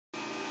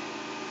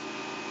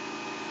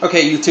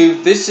Okay,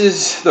 YouTube, this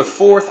is the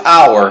fourth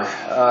hour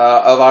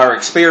of our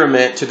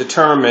experiment to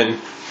determine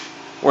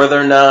whether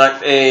or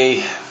not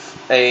a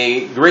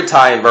grid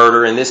tie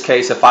inverter, in this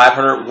case a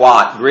 500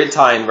 watt grid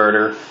tie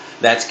inverter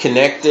that's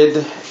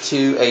connected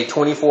to a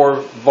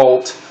 24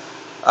 volt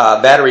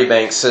battery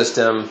bank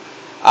system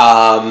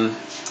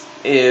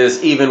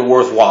is even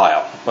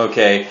worthwhile.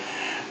 Okay.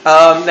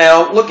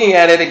 Now looking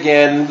at it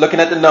again, looking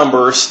at the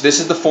numbers, this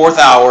is the fourth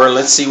hour.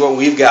 Let's see what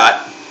we've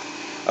got.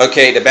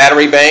 Okay, the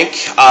battery bank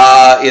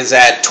is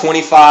at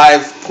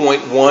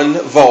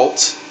 25.1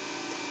 volts.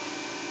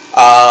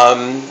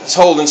 It's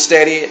holding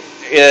steady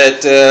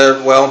at,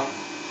 well,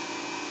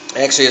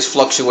 actually it's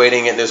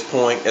fluctuating at this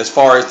point as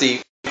far as the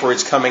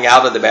amperage coming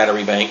out of the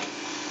battery bank.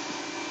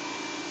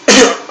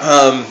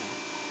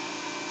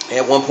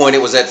 At one point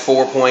it was at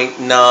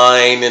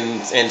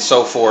 4.9 and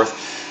so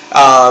forth.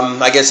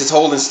 I guess it's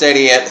holding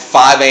steady at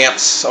 5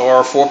 amps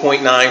or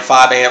 4.9,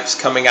 5 amps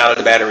coming out of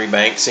the battery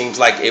bank. Seems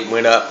like it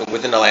went up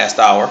within the last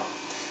hour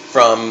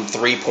from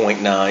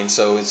 3.9,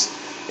 so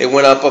it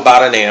went up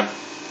about an amp.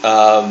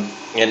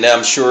 And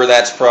I'm sure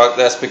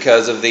that's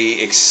because of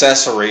the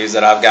accessories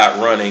that I've got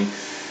running.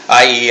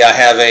 I.e.,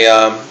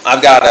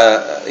 I've got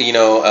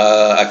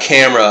a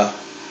camera,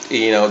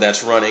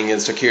 that's running, a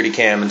security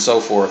cam and so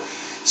forth.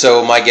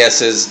 So my guess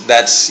is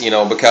that's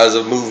because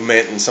of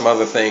movement and some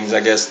other things.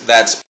 I guess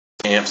that's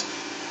amps.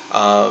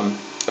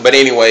 But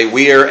anyway,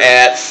 we are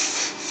at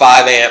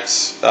 5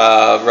 amps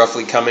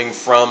roughly coming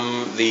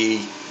from the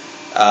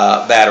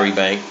battery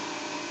bank.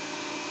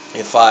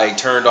 If I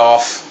turned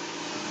off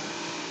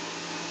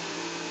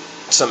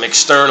some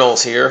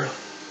externals here,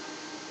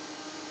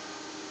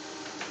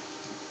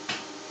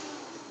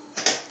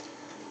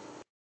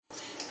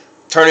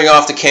 turning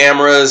off the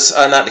cameras,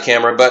 not the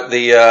camera, but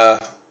the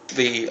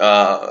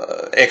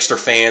extra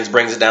fans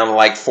brings it down to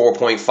like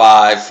 4.5,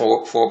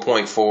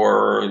 4.4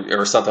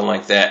 or something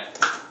like that.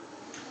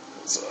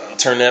 So I'll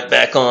turn that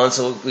back on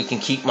so we can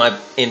keep my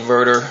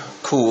inverter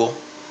cool.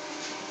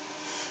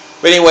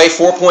 But anyway,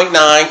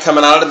 4.9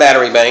 coming out of the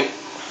battery bank.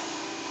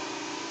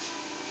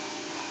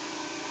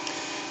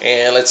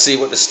 And let's see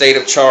what the state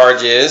of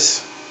charge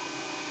is.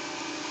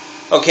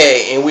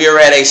 Okay, and we are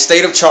at a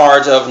state of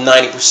charge of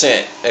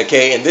 90%.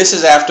 Okay, and this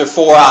is after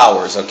 4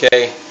 hours.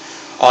 Okay,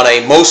 on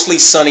a mostly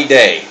sunny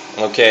day.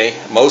 Okay,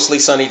 mostly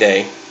sunny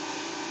day.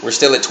 We're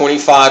still at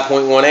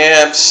 25.1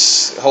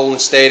 amps, holding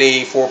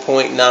steady,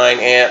 4.9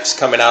 amps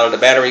coming out of the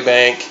battery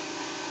bank.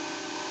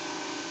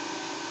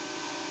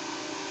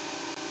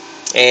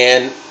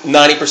 And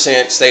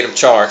 90% state of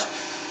charge.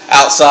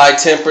 Outside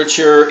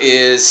temperature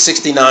is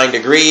 69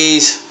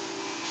 degrees.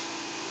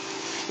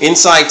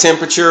 Inside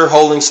temperature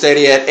holding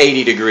steady at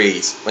 80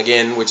 degrees.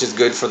 Again, which is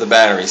good for the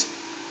batteries.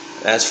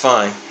 That's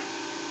fine.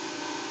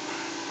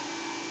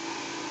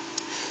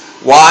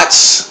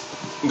 Watts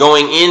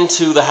going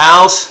into the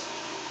house.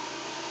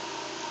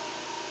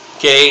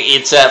 Okay,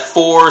 it's at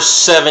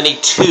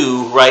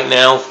 472 right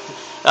now.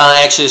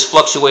 Actually, it's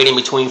fluctuating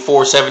between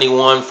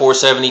 471,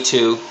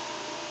 472.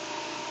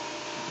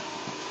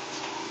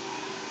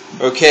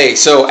 Okay,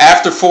 so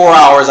after 4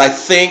 hours, I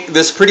think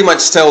this pretty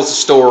much tells the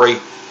story.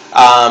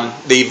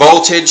 The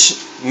voltage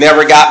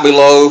never got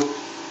below,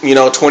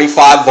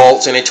 25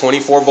 volts in a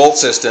 24 volt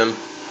system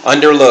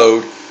under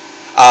load.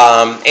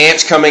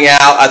 Amps coming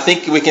out, I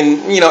think we can,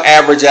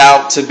 average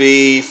out to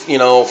be,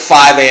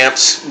 5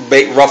 amps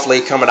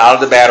roughly coming out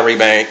of the battery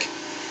bank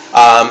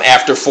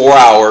after 4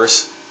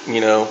 hours,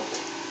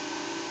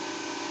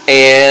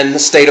 and the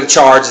state of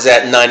charge is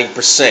at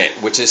 90%,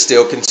 which is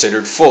still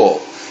considered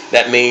full.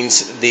 That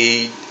means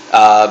the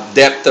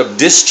depth of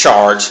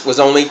discharge was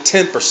only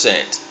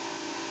 10%.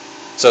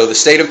 So the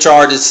state of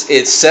charge is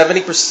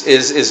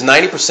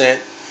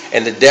 90%,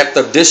 and the depth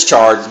of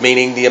discharge,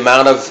 meaning the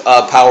amount of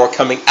power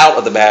coming out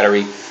of the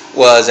battery,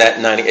 is at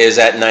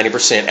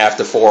 90%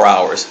 after 4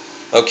 hours.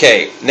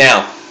 Okay,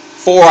 now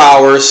 4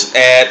 hours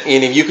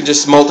and you can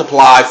just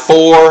multiply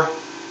 4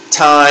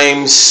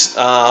 times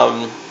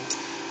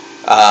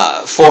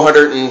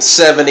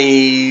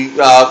 470,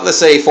 let's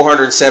say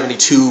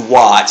 472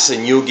 watts,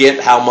 and you'll get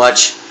how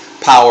much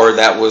power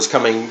that was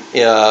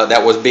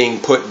being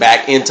put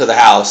back into the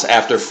house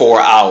after 4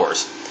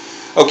 hours.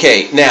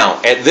 Okay, now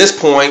at this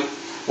point,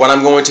 what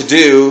I'm going to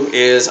do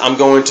is I'm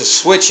going to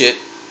switch it.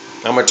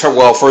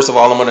 First of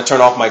all, I'm going to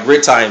turn off my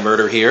grid tie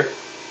inverter here.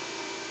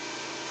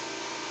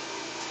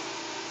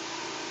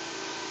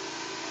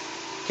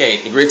 Okay,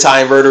 the grid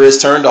tie inverter is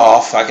turned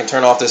off. I can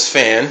turn off this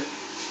fan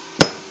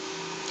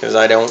because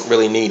I don't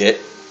really need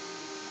it.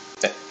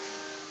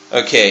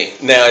 Okay,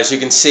 now as you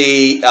can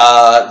see,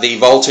 the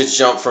voltage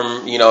jumped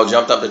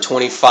up to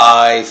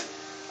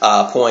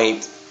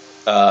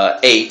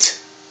 25.8.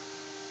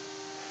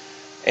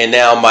 And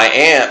now my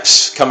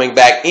amps coming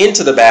back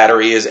into the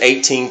battery is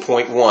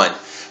 18.1.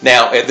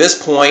 Now at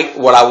this point,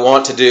 what I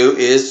want to do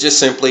is just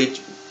simply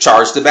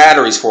charge the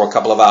batteries for a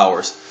couple of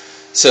hours,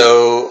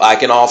 so I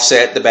can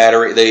offset the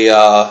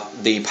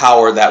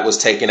power that was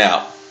taken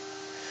out.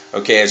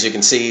 Okay, as you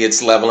can see,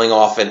 it's leveling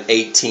off at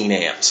 18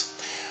 amps.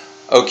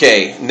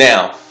 Okay,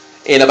 now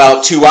In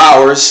about 2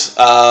 hours,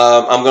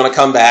 I'm going to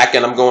come back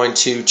and I'm going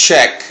to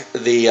check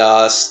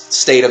the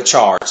state of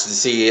charge to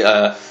see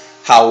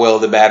how well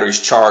the battery's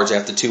charged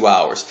after 2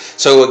 hours.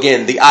 So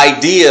again, the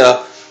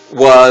idea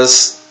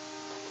was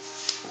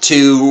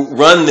to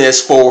run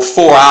this for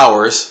 4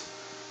 hours,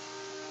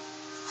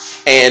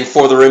 and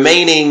for the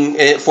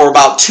remaining, for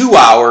about 2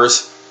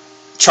 hours,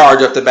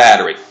 charge up the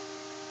battery.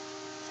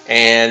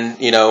 And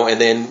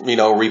then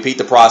repeat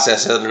the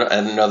process at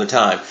another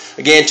time.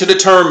 Again, to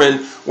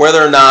determine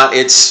whether or not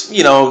it's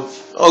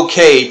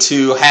okay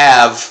to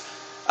have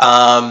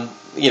a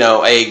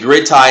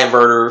grid tie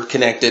inverter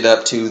connected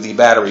up to the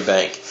battery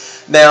bank.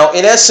 Now,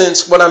 in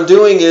essence, what I'm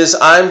doing is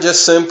I'm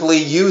just simply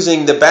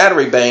using the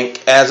battery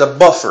bank as a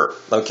buffer,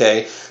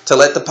 okay, to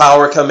let the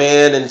power come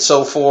in and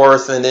so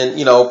forth, and then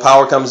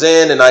power comes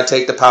in and I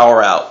take the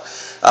power out.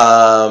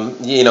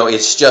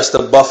 It's just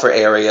a buffer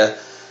area.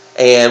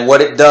 And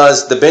what it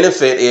does, the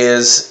benefit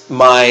is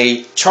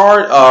my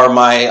power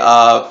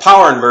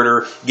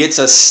inverter gets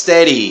a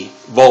steady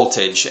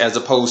voltage as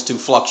opposed to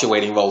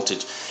fluctuating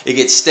voltage. It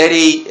gets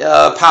steady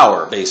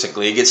power,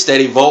 basically. It gets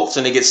steady volts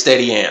and it gets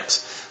steady amps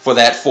for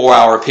that 4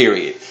 hour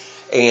period.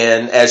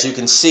 And as you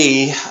can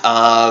see,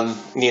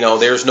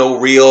 there's no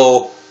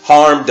real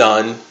harm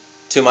done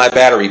to my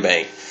battery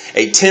bank.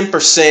 A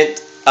 10%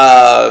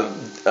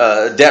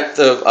 depth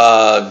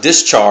of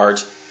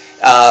discharge,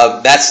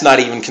 that's not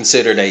even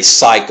considered a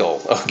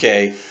cycle,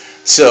 okay?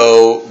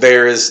 So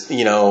there's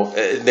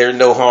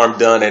no harm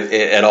done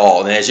at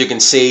all. And as you can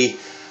see,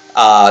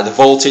 the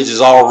voltage is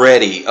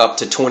already up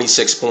to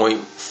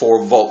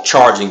 26.4 volt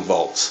charging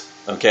volts,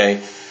 okay?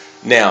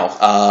 Now,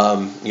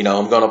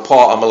 I'm gonna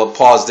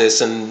pause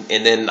this and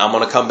then I'm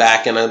gonna come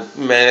back in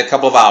a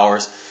couple of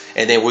hours,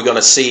 and then we're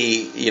gonna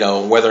see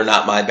whether or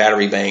not my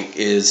battery bank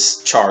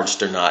is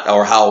charged or not,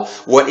 or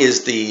what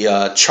is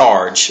the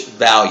charge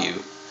value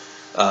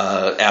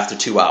after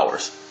 2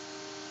 hours.